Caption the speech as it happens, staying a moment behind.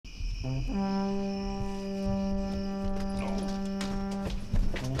Oh,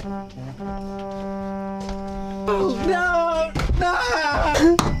 no! No!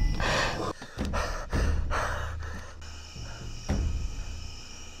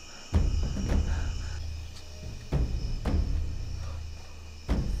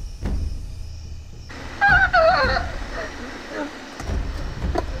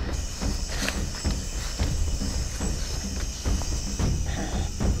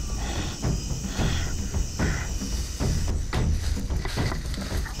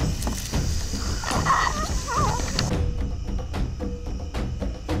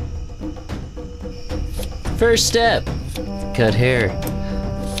 First step, cut hair.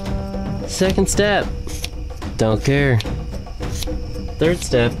 Second step, don't care. Third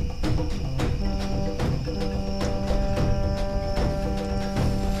step,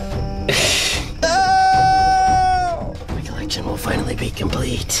 my collection will finally be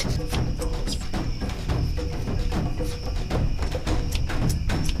complete.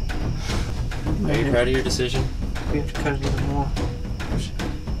 Are you proud of your decision? We have to cut it even more.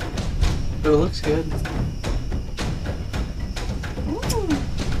 But it looks good.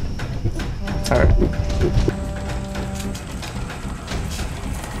 Alright.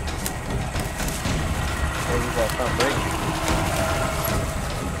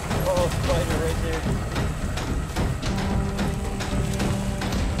 Oh, spider right there.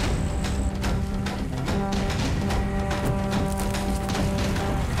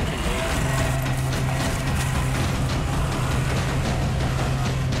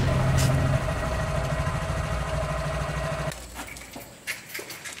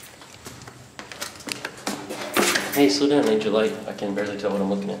 Hey, slow down, I need your light. I can barely tell what I'm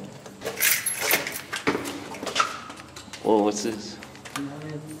looking at. Whoa, what's this?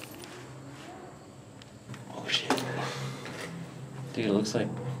 Oh shit. Dude, it looks like...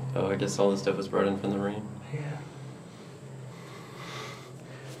 Oh, I guess all this stuff was brought in from the rain. Yeah.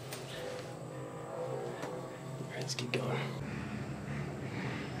 Alright, let's keep going.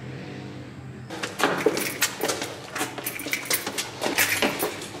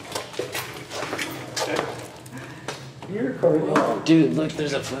 You're recording. Oh, dude, look,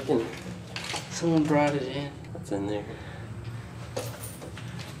 there's a fucking... Someone brought it in. What's in there?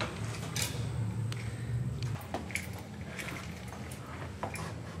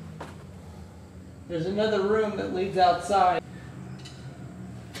 There's another room that leads outside.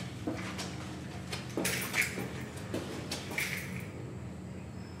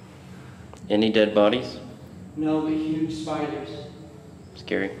 Any dead bodies? No, but huge spiders.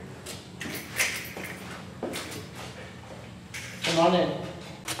 Scary. Come on in.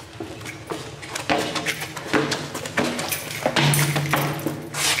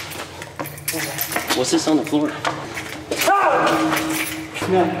 What's this on the floor? Ah!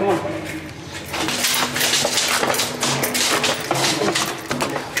 No, come on.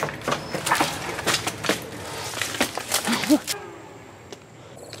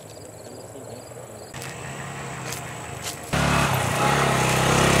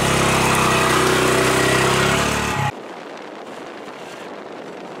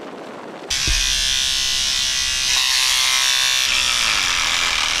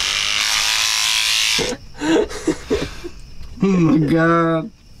 Oh my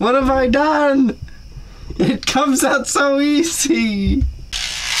god. What have I done? It comes out so easy.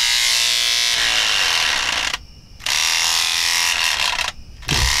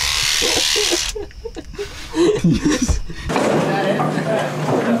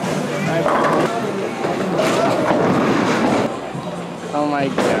 Oh my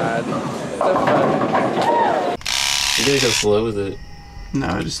god. What the fuck? You gotta go slow with it.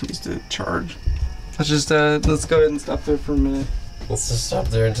 No, it just needs to charge. Let's go ahead and stop there for a minute. Let's just stop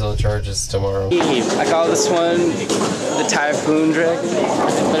there until it charges tomorrow. I call this one the Typhoon Dragon.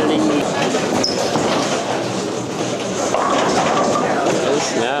 Oh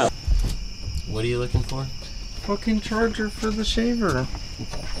snap. What are you looking for? Fucking charger for the shaver.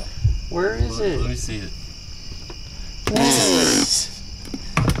 Where is it? Let me see it.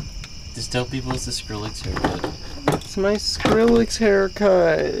 Just tell people it's the Skrillex haircut. It's my Skrillex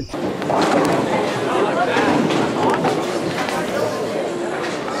haircut.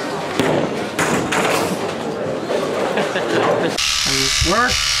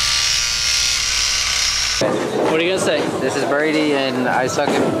 Work. What are you gonna say? This is Brady and I suck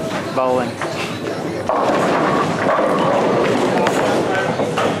at bowling.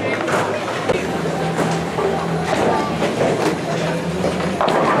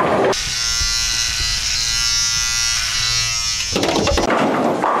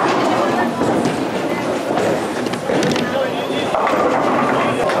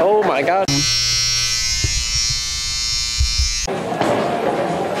 Oh my my god.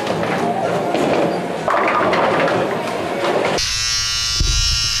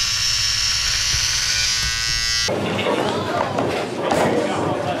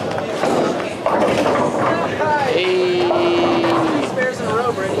 Hey. Spares in a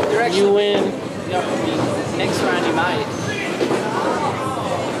row, Brady. You win. Next round you might.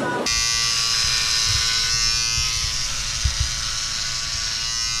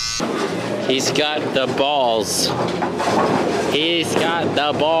 He's got the balls. He's got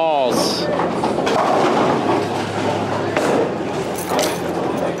the balls.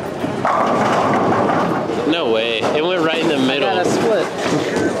 No way. It went right in the middle. I got a split.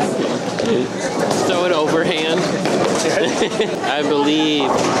 Throw it overhand. I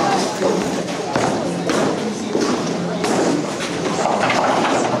believe.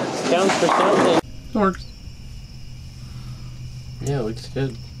 Counts for something. Works. Yeah, it looks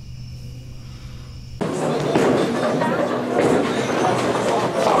good.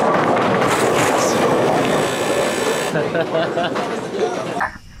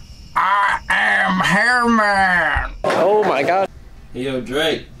 I am Hairman. Oh my god. Yo,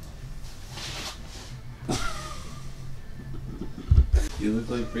 Drake. You look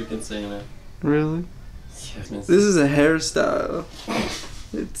like freaking Santa. Really? Yes. This is a hairstyle.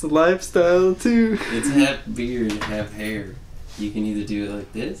 It's a lifestyle too. It's half beard, half hair. You can either do it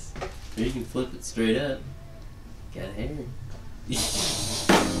like this, or you can flip it straight up. Got hair.